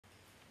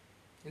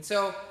And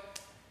so,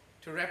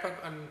 to wrap up,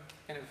 I'm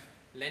kind of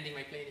landing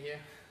my plane here.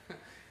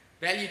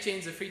 Value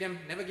chains of freedom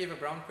never gave a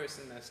brown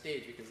person a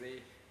stage because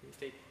they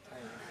take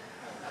time.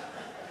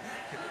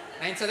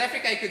 Now in South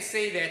Africa I could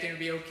say that and it would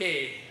be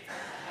okay.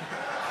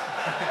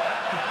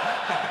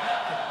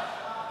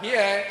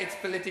 Here it's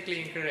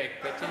politically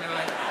incorrect, but you know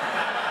what?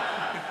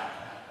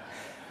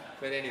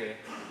 But anyway.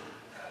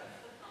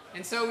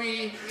 And so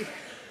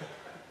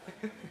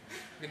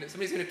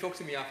somebody's going to talk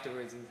to me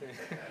afterwards.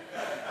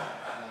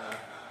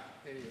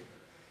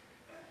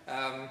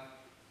 Anyway.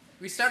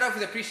 We start off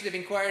with appreciative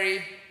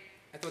inquiry.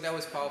 I thought that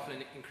was powerful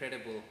and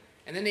incredible.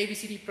 And then the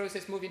ABCD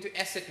process moved into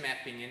asset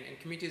mapping, and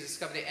communities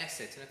discovered their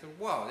assets. And I thought,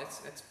 wow,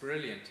 that's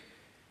brilliant.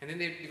 And then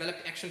they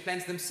developed action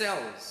plans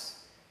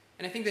themselves.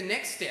 And I think the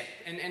next step,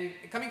 and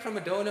coming from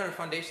a donor or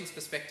foundation's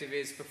perspective,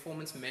 is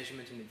performance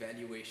measurement and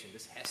evaluation.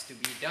 This has to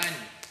be done.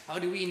 How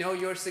do we know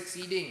you're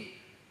succeeding?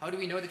 How do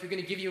we know that we're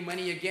going to give you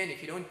money again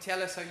if you don't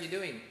tell us how you're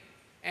doing?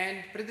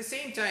 But at the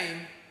same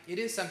time, it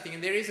is something,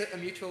 and there is a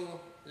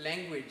mutual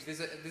language.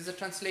 There's a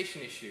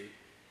translation issue.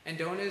 And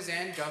donors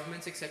and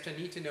governments, etc.,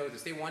 need to know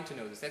this. They want to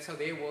know this. That's how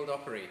their world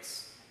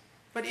operates.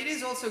 But it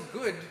is also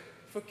good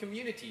for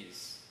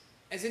communities.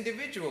 As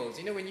individuals,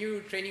 you know, when you're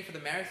training for the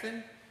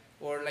marathon,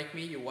 or like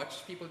me, you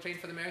watch people train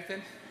for the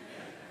marathon,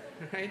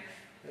 right?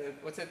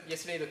 What's that?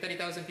 Yesterday, the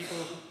 30,000 people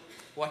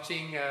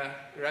watching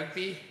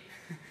rugby.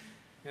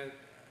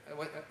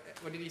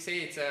 What did he say?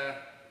 It's a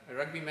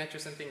rugby match or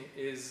something.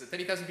 Is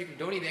 30,000 people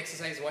don't need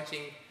exercise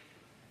watching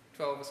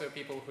 12 or so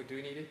people who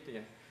do need it?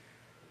 Yeah.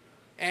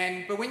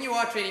 But when you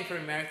are training for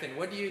a marathon,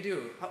 what do?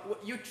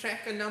 You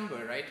track a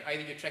number, right?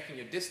 Either you're tracking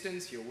your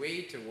distance, your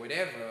weight, or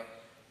whatever,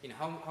 you know,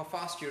 how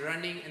fast you're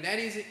running, and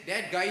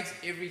that guides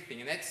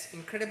everything, and that's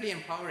incredibly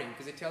empowering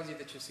because it tells you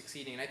that you're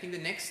succeeding. And I think the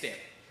next step,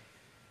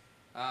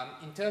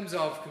 in terms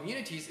of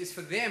communities, is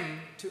for them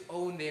to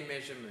own their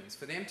measurements,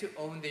 for them to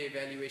own their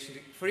evaluation,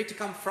 for it to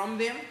come from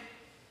them,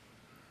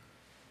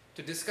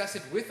 to discuss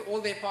it with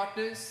all their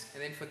partners,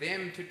 and then for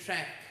them to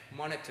track,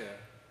 monitor,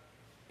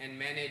 and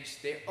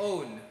manage their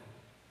own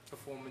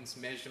performance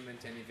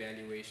measurement and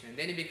evaluation, and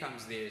then it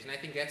becomes theirs. And I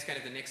think that's kind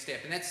of the next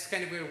step, and that's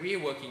kind of where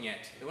we're working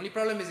at. The only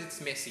problem is it's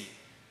messy,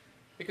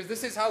 because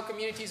this is how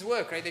communities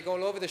work, right? They go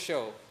all over the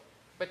show.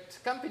 But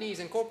companies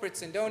and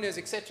corporates and donors,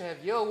 etc.,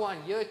 have year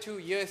 1, year 2,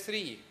 year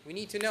 3. We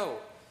need to know.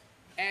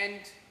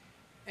 And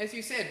as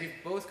you said,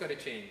 we've both got to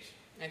change.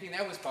 I think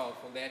that was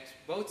powerful, that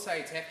both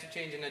sides have to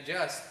change and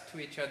adjust to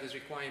each other's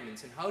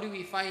requirements. And how do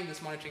we find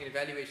this monitoring and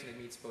evaluation that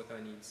meets both our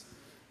needs?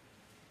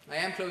 I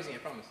am closing, I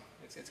promise.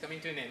 It's coming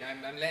to an end.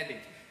 I'm landing.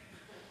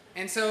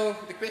 And so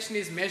the question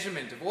is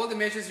measurement. Of all the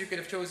measures you could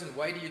have chosen,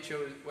 why do you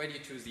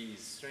choose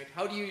these? Right?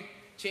 How do you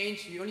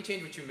change? You only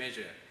change what you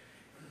measure.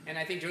 And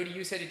I think, Jody,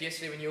 you said it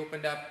yesterday when you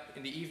opened up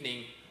in the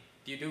evening.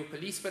 Do you do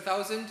police per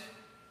 1,000?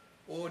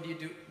 Or do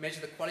you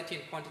measure the quality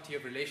and quantity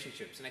of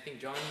relationships? And I think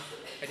John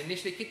had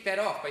initially kicked that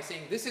off by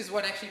saying this is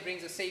what actually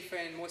brings a safer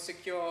and more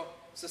secure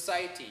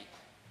society.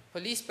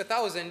 Police per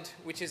 1,000,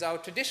 which is our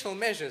traditional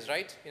measures,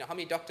 right? You know, how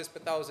many doctors per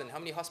 1,000, how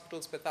many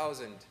hospitals per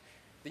 1,000.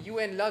 The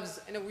UN loves,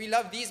 we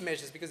love these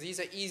measures because these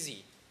are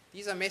easy.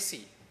 These are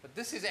messy. But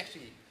this is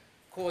actually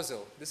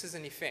causal. This is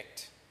an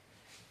effect.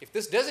 If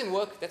this doesn't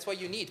work, that's why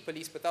you need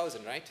police per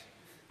 1,000, right?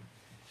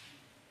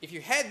 If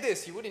you had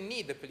this, you wouldn't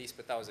need the police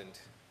per 1,000.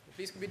 The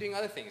police could be doing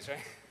other things, right?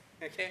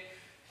 Okay?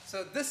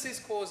 So this is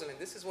causal, and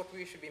this is what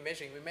we should be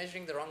measuring. We're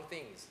measuring the wrong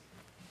things.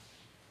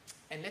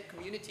 And let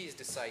communities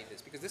decide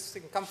this, because this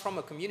can come from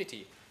a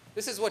community.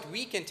 This is what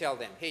we can tell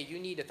them. Hey, you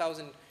need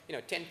 1,000,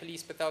 10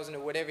 police per 1,000 or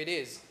whatever it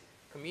is.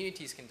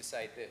 Communities can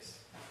decide this.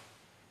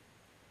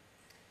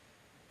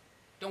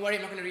 Don't worry,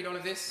 I'm not going to read all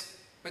of this.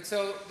 But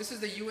so this is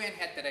the UN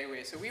hat that I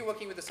wear. So we're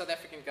working with the South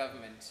African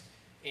government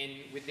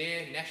with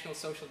their National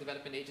Social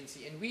Development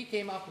Agency. And we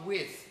came up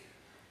with,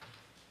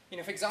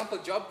 for example,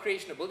 job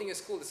creation or building a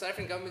school. The South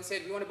African government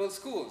said, we want to build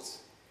schools.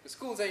 The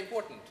schools are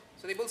important.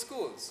 So they build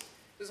schools.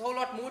 There's a whole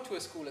lot more to a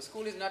school. A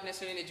school is not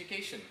necessarily an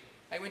education.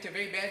 I went to a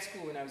very bad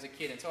school when I was a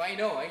kid. And so I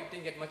know I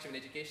didn't get much of an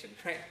education,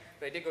 right?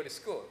 But I did go to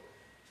school.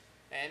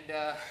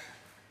 And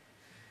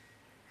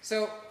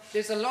so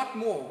there's a lot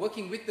more.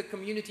 Working with the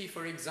community,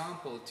 for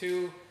example,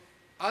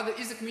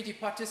 is the community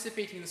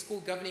participating in the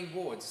school governing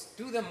boards?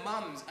 Do the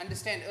mums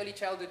understand early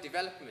childhood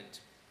development?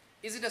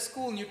 Is it a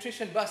school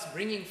nutrition bus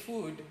bringing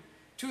food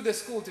to the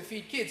school to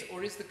feed kids?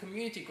 Or is the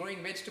community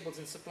growing vegetables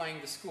and supplying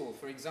the school,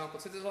 for example?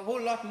 So there's a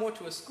whole lot more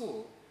to a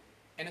school.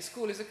 And a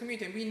school is a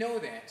community, and we know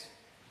that.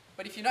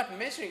 But if you're not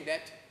measuring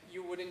that,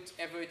 you wouldn't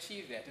ever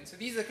achieve that. And so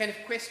these are the kind of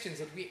questions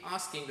that we're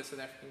asking the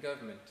South African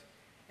government.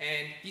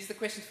 And these are the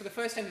questions for the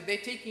first time that they're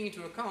taking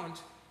into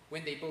account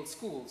when they build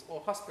schools or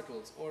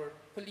hospitals or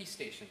police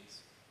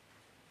stations.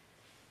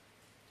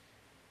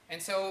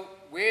 And so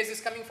where is this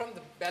coming from?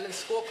 The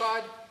balanced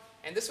scorecard.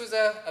 And this was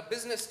a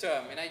business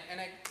term. And I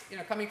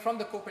coming from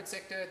the corporate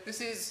sector,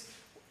 businesses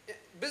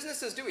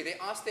do it. They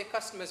ask their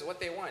customers what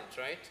they want,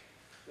 right?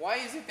 Why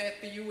is it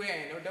that the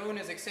UN or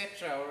donors,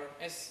 etc.,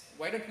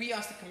 why don't we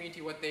ask the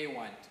community what they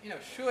want?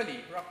 Surely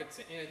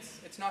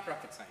it's not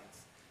rocket science.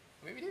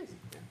 Maybe it is.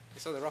 Yeah. You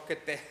saw the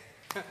rocket there.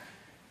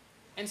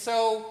 And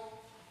so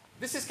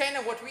this is kind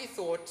of what we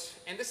thought,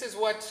 and this is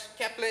what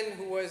Kaplan,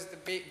 who was the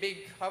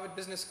big Harvard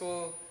Business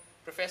School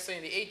professor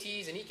in the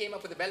 80s, and he came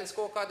up with a balanced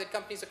scorecard that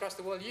companies across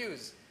the world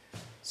use.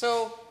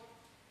 So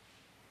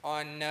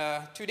on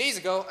 2 days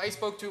ago, I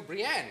spoke to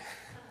Brianne.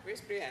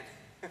 Where's Brianne?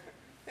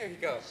 There you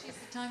go. She's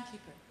the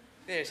timekeeper.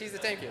 There, she's the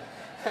timekeeper.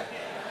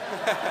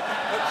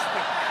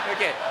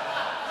 Okay.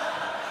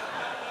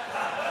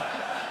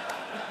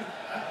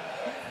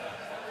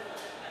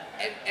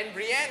 And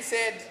Brianne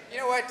said, you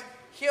know what?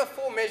 Here are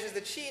 4 measures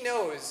that she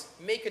knows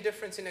make a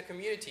difference in a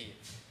community.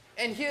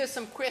 And here are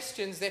some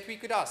questions that we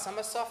could ask. Some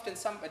are soft and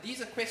some, but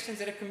these are questions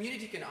that a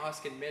community can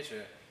ask and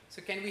measure.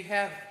 So can we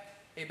have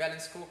a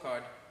balanced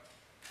scorecard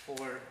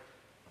for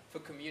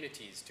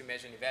communities to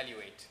measure and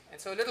evaluate? And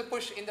so a little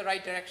push in the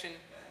right direction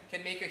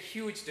can make a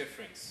huge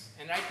difference.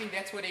 And I think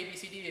that's what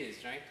ABCD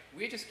is, right?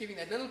 We're just giving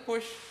that little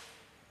push.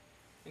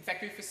 In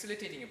fact, we're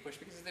facilitating a push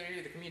because it's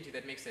really the community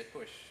that makes that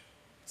push.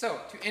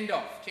 So, to end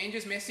off, change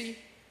is messy.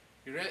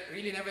 You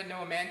really never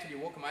know a man till you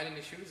walk a mile in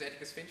his shoes.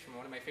 Atticus Finch, from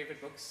one of my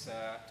favorite books,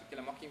 To Kill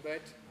a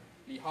Mockingbird,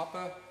 Lee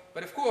Harper.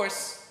 But of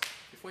course,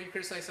 before you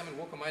criticize someone,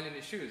 walk a mile in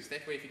his shoes.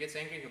 That way, if he gets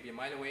angry, he'll be a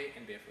mile away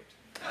and barefoot.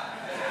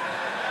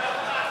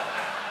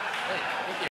 Thank you.